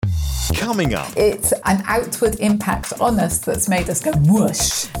Coming up. It's an outward impact on us that's made us go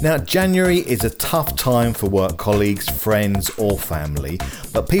whoosh. Now, January is a tough time for work colleagues, friends or family,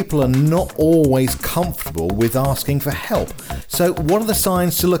 but people are not always comfortable with asking for help. So what are the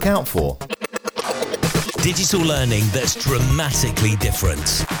signs to look out for? Digital learning that's dramatically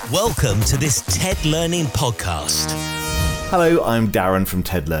different. Welcome to this TED Learning podcast. Hello, I'm Darren from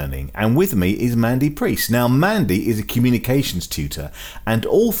TED Learning, and with me is Mandy Preece. Now, Mandy is a communications tutor and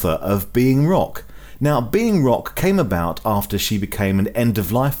author of Being Rock. Now, Being Rock came about after she became an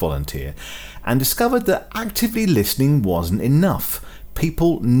end-of-life volunteer and discovered that actively listening wasn't enough.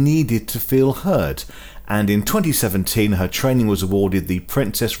 People needed to feel heard. And in 2017, her training was awarded the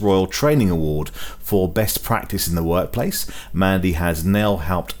Princess Royal Training Award for Best Practice in the Workplace. Mandy has now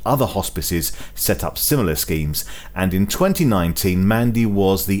helped other hospices set up similar schemes. And in 2019, Mandy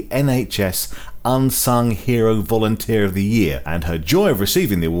was the NHS Unsung Hero Volunteer of the Year. And her joy of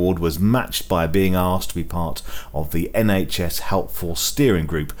receiving the award was matched by being asked to be part of the NHS Helpful Steering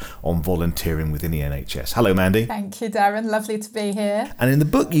Group on volunteering within the NHS. Hello, Mandy. Thank you, Darren. Lovely to be here. And in the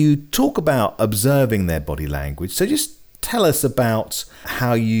book, you talk about observing their body language. So just tell us about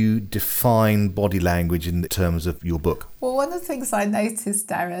how you define body language in terms of your book. Well, one of the things I noticed,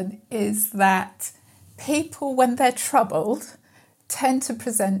 Darren, is that people, when they're troubled, tend to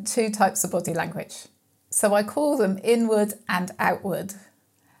present two types of body language. So I call them inward and outward.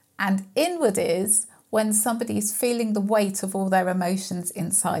 And inward is when somebody's feeling the weight of all their emotions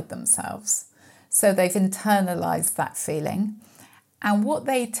inside themselves. So they've internalized that feeling. And what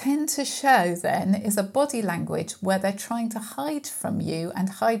they tend to show then is a body language where they're trying to hide from you and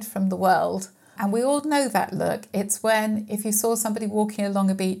hide from the world. And we all know that look. It's when, if you saw somebody walking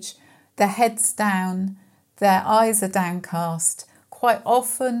along a beach, their head's down, their eyes are downcast. Quite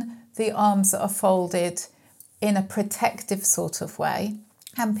often the arms are folded in a protective sort of way.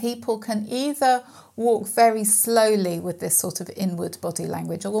 And people can either walk very slowly with this sort of inward body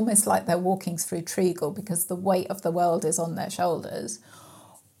language, almost like they're walking through treacle because the weight of the world is on their shoulders.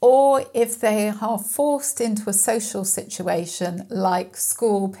 Or if they are forced into a social situation like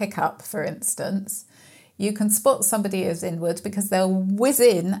school pickup, for instance, you can spot somebody as inward because they'll whiz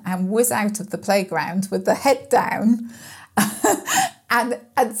in and whiz out of the playground with the head down.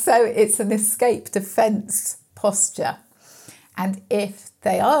 And so it's an escape defence posture. And if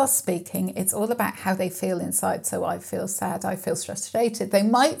they are speaking, it's all about how they feel inside. So I feel sad, I feel frustrated. They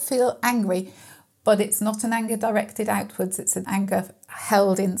might feel angry, but it's not an anger directed outwards. It's an anger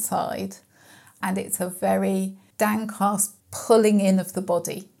held inside. And it's a very downcast pulling in of the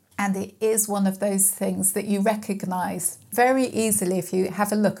body. And it is one of those things that you recognise very easily. If you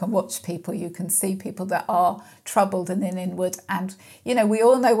have a look and watch people, you can see people that are troubled and in inward. And, you know, we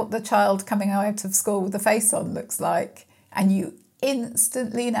all know what the child coming out of school with the face on looks like. And you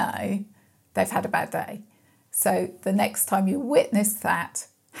instantly know they've had a bad day. So the next time you witness that,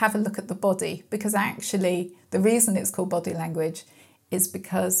 have a look at the body. Because actually, the reason it's called body language is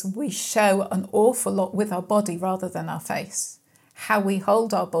because we show an awful lot with our body rather than our face. How we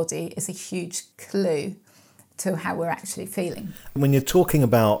hold our body is a huge clue to how we're actually feeling. When you're talking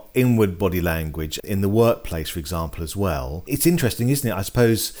about inward body language in the workplace, for example, as well, it's interesting, isn't it? I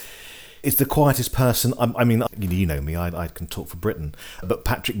suppose it's the quietest person. I mean, you know me, I can talk for Britain, but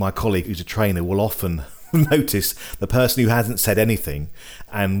Patrick, my colleague, who's a trainer, will often notice the person who hasn't said anything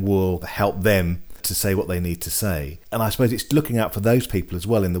and will help them to say what they need to say. And I suppose it's looking out for those people as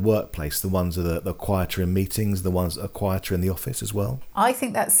well in the workplace, the ones that are quieter in meetings, the ones that are quieter in the office as well. I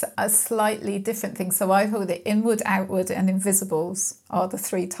think that's a slightly different thing. So I call it inward, outward and invisibles are the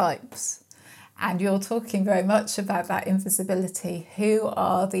three types. And you're talking very much about that invisibility. Who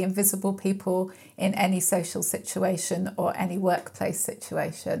are the invisible people in any social situation or any workplace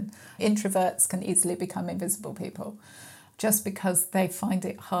situation? Introverts can easily become invisible people just because they find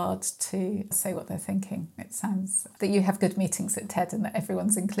it hard to say what they're thinking. It sounds that you have good meetings at TED and that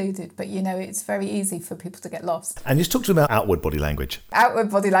everyone's included, but you know, it's very easy for people to get lost. And just talk to me about outward body language. Outward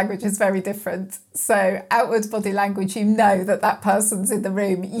body language is very different. So outward body language, you know that that person's in the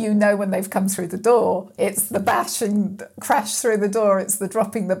room. You know when they've come through the door. It's the bash and crash through the door. It's the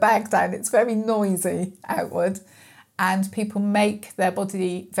dropping the bag down. It's very noisy outward. And people make their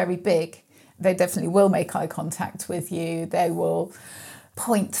body very big. They definitely will make eye contact with you. They will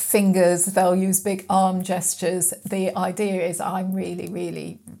point fingers. They'll use big arm gestures. The idea is I'm really,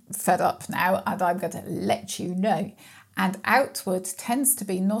 really fed up now and I'm going to let you know. And outward tends to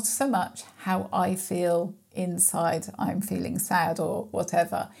be not so much how I feel inside, I'm feeling sad or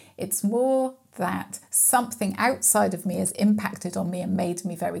whatever. It's more that something outside of me has impacted on me and made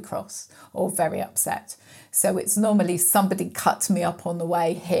me very cross or very upset. So it's normally somebody cut me up on the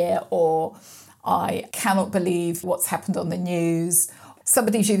way here, or I cannot believe what's happened on the news.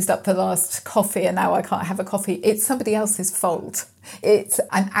 Somebody's used up the last coffee and now I can't have a coffee. It's somebody else's fault. It's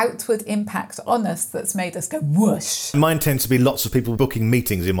an outward impact on us that's made us go whoosh. Mine tends to be lots of people booking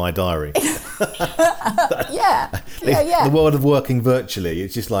meetings in my diary. Yeah. The world of working virtually,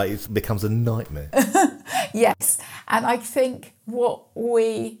 it's just like it becomes a nightmare. Yes. And I think what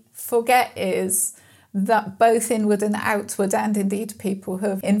we forget is that both inward and outward, and indeed people who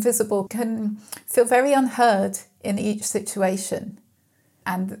are invisible, can feel very unheard in each situation.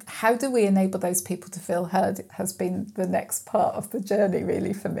 And how do we enable those people to feel heard has been the next part of the journey,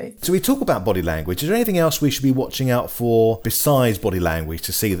 really, for me. So we talk about body language. Is there anything else we should be watching out for besides body language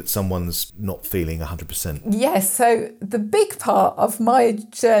to see that someone's not feeling 100%? Yes, so the big part of my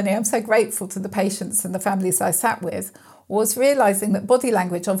journey, I'm so grateful to the patients and the families I sat with, was realising that body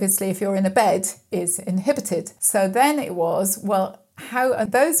language, obviously, if you're in a bed, is inhibited. So then it was, well, how are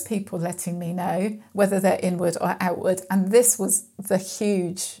those people letting me know whether they're inward or outward? And this was the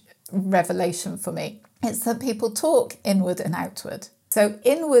huge revelation for me. It's that people talk inward and outward. So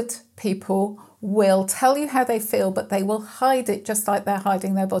inward people will tell you how they feel, but they will hide it just like they're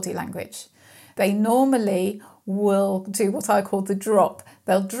hiding their body language. They normally will do what I call the drop.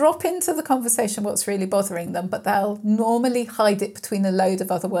 They'll drop into the conversation what's really bothering them, but they'll normally hide it between a load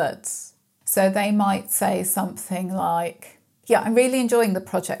of other words. So they might say something like, yeah, I'm really enjoying the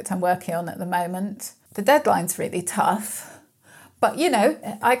project I'm working on at the moment. The deadline's really tough, but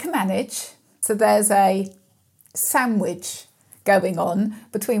I can manage. So there's a sandwich going on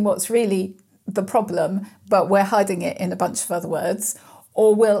between what's really the problem, but we're hiding it in a bunch of other words,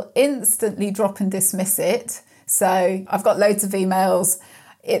 or we'll instantly drop and dismiss it. So I've got loads of emails,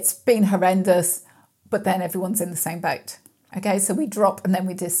 it's been horrendous, but then everyone's in the same boat. Okay, so we drop and then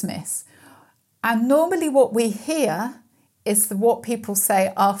we dismiss. And normally what we hear is what people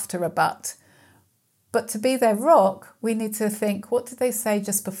say after a but. But to be their rock, we need to think, what did they say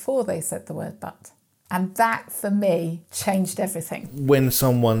just before they said the word but? And that, for me, changed everything. When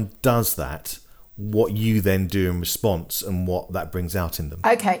someone does that, what you then do in response and what that brings out in them.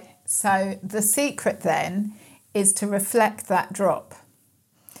 Okay, so the secret then is to reflect that drop.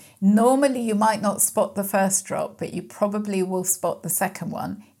 Normally you might not spot the first drop, but you probably will spot the second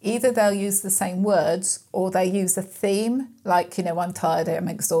one. Either they'll use the same words or they use a theme, like, I'm tired, I'm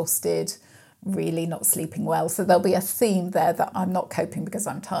exhausted, really not sleeping well. So there'll be a theme there that I'm not coping because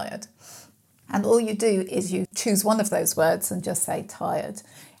I'm tired. And all you do is you choose one of those words and just say tired.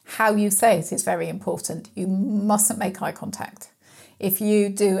 How you say it is very important. You mustn't make eye contact. If you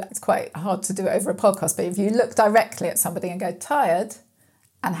do, it's quite hard to do it over a podcast, but if you look directly at somebody and go tired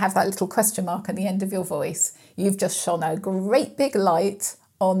and have that little question mark at the end of your voice, you've just shone a great big light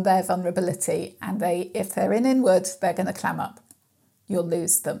on their vulnerability, and if they're in inward, they're going to clam up. You'll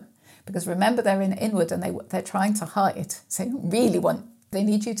lose them. Because remember, they're in inward and they're trying to hide. So they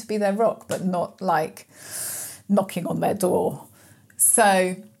need you to be their rock, but not like knocking on their door.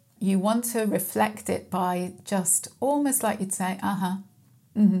 So you want to reflect it by just almost like you'd say,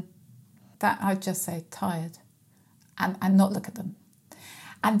 that I'd just say tired and not look at them.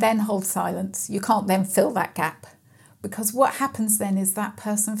 And then hold silence. You can't then fill that gap. Because what happens then is that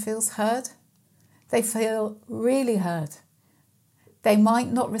person feels heard. They feel really heard. They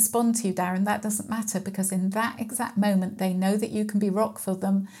might not respond to you, Darren. That doesn't matter, because in that exact moment, they know that you can be rock for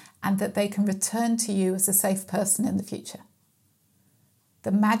them and that they can return to you as a safe person in the future.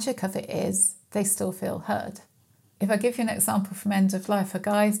 The magic of it is they still feel heard. If I give you an example from end of life, a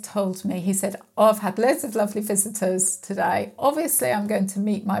guy told me, he said, I've had loads of lovely visitors today. Obviously, I'm going to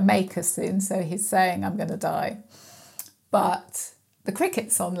meet my maker soon, so he's saying I'm going to die. But the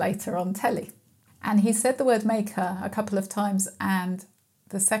cricket's on later on telly. And he said the word maker a couple of times, and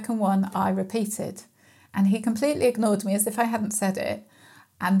the second one I repeated. And he completely ignored me as if I hadn't said it.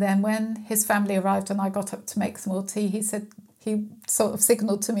 And then when his family arrived and I got up to make some more tea, he sort of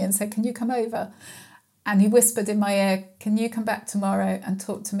signalled to me and said, can you come over? And he whispered in my ear, can you come back tomorrow and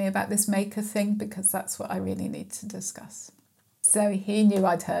talk to me about this maker thing? Because that's what I really need to discuss. So he knew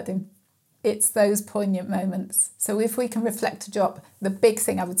I'd heard him. It's those poignant moments. So if we can reflect a drop, the big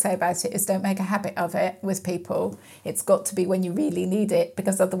thing I would say about it is don't make a habit of it with people. It's got to be when you really need it,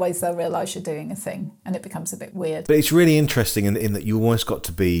 because otherwise they'll realise you're doing a thing and it becomes a bit weird. But it's really interesting in that you almost got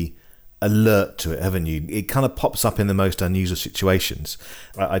to be alert to it, haven't you? It kind of pops up in the most unusual situations.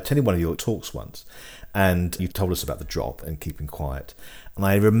 I attended one of your talks once, and you told us about the drop and keeping quiet. And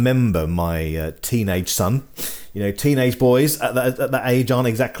I remember my teenage son, teenage boys at that age aren't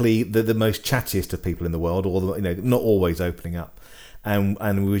exactly the most chattiest of people in the world, or not always opening up.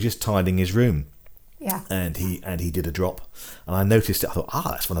 And we were just tidying his room. Yeah. And he did a drop, and I noticed it. I thought,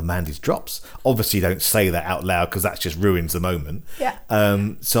 that's one of Mandy's drops. Obviously, don't say that out loud because that just ruins the moment. Yeah.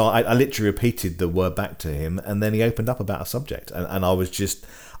 So I literally repeated the word back to him, and then he opened up about a subject, and I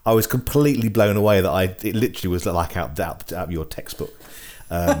was completely blown away that it literally was like out of your textbook.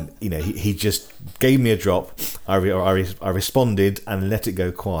 He just gave me a drop. I responded and let it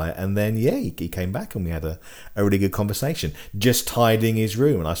go quiet, and then he came back and we had a really good conversation, just tidying his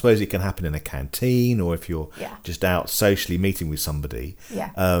room. And I suppose it can happen in a canteen, or if you're just out socially meeting with somebody.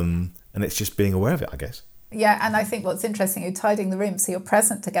 Yeah. And it's just being aware of it, I guess. Yeah, and I think what's interesting, you're tidying the room, so you're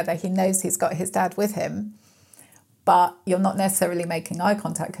present together. He knows he's got his dad with him, but you're not necessarily making eye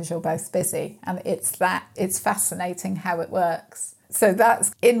contact because you're both busy. And it's fascinating how it works. So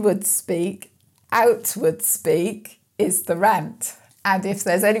that's inward speak. Outward speak is the rant. And if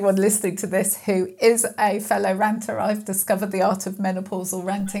there's anyone listening to this who is a fellow ranter, I've discovered the art of menopausal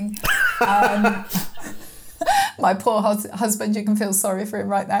ranting. My poor husband, you can feel sorry for him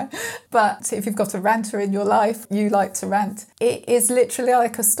right now. But if you've got a ranter in your life, you like to rant. It is literally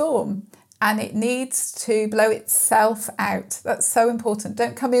like a storm, and it needs to blow itself out. That's so important.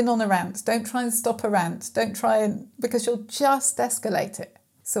 Don't come in on a rant. Don't try and stop a rant. Because you'll just escalate it.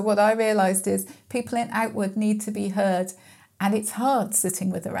 So what I realised is people in outward need to be heard. And it's hard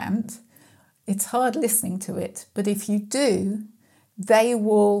sitting with a rant. It's hard listening to it. But if you do, they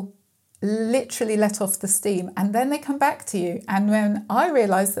will literally let off the steam. And then they come back to you. And when I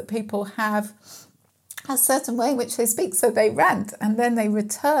realised that people have a certain way in which they speak, so they rant and then they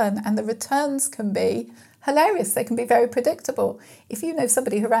return, and the returns can be hilarious. They can be very predictable. If you know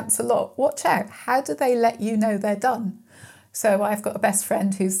somebody who rants a lot, watch out. How do they let you know they're done? So I've got a best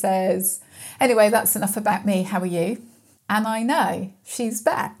friend who says, anyway, that's enough about me, how are you? And I know she's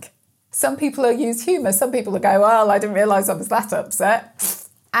back. Some people will use humour. Some people will go, well, I didn't realise I was that upset.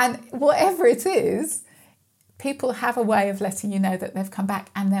 And whatever it is, people have a way of letting you know that they've come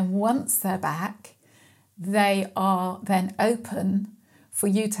back. And then once they're back, they are then open for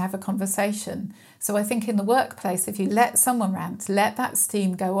you to have a conversation. So I think in the workplace, if you let someone rant, let that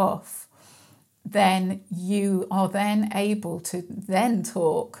steam go off, then you are then able to then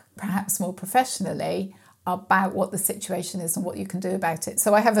talk, perhaps more professionally, about what the situation is and what you can do about it.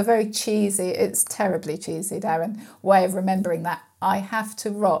 So I have a very cheesy, it's terribly cheesy, Darren, way of remembering that. I have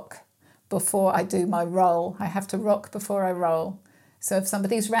to rock before I do my roll. I have to rock before I roll. So if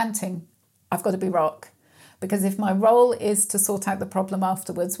somebody's ranting, I've got to be rock. Because if my role is to sort out the problem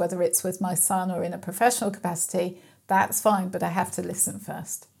afterwards, whether it's with my son or in a professional capacity, that's fine, but I have to listen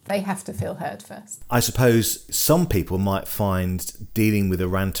first. They have to feel heard first. I suppose some people might find dealing with a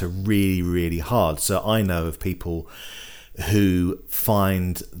ranter really, really hard. So I know of people who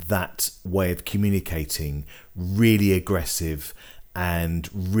find that way of communicating really aggressive and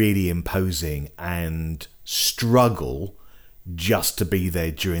really imposing and struggle just to be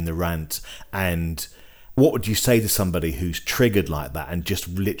there during the rant. And what would you say to somebody who's triggered like that and just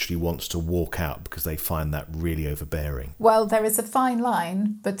literally wants to walk out because they find that really overbearing? Well, there is a fine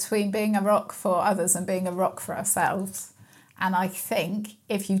line between being a rock for others and being a rock for ourselves. And I think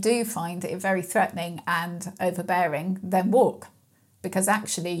if you do find it very threatening and overbearing, then walk. Because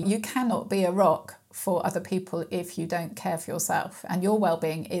actually you cannot be a rock for other people if you don't care for yourself. And your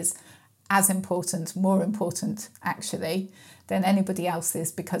well-being is as important, more important actually, than anybody else's,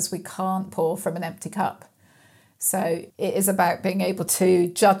 because we can't pour from an empty cup. So it is about being able to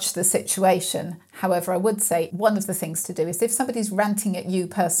judge the situation. However, I would say one of the things to do is if somebody's ranting at you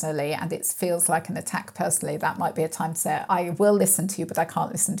personally and it feels like an attack personally, that might be a time to say, I will listen to you, but I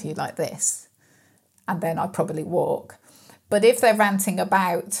can't listen to you like this. And then I'd probably walk. But if they're ranting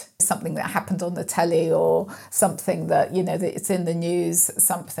about something that happened on the telly or something that, that it's in the news,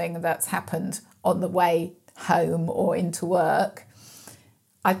 something that's happened on the way home or into work,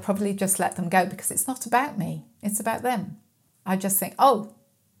 I'd probably just let them go, because it's not about me. It's about them. I just think, oh,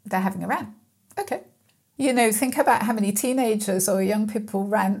 they're having a rant. Okay. Think about how many teenagers or young people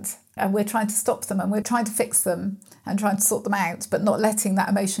rant and we're trying to stop them and we're trying to fix them and trying to sort them out, but not letting that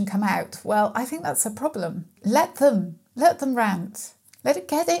emotion come out. Well, I think that's a problem. Let them rant. Let it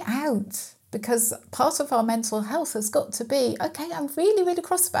get it out. Because part of our mental health has got to be, okay, I'm really, really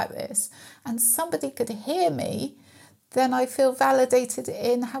cross about this, and somebody could hear me, then I feel validated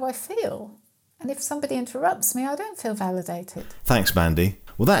in how I feel. And if somebody interrupts me, I don't feel validated. Thanks, Mandy.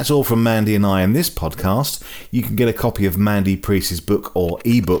 Well, that's all from Mandy and I in this podcast. You can get a copy of Mandy Preece's book or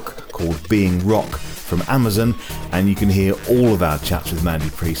ebook called Being Rock from Amazon, and you can hear all of our chats with Mandy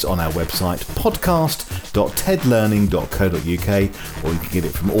Preece on our website, podcast.tedlearning.co.uk, or you can get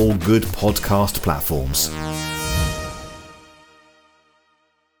it from all good podcast platforms.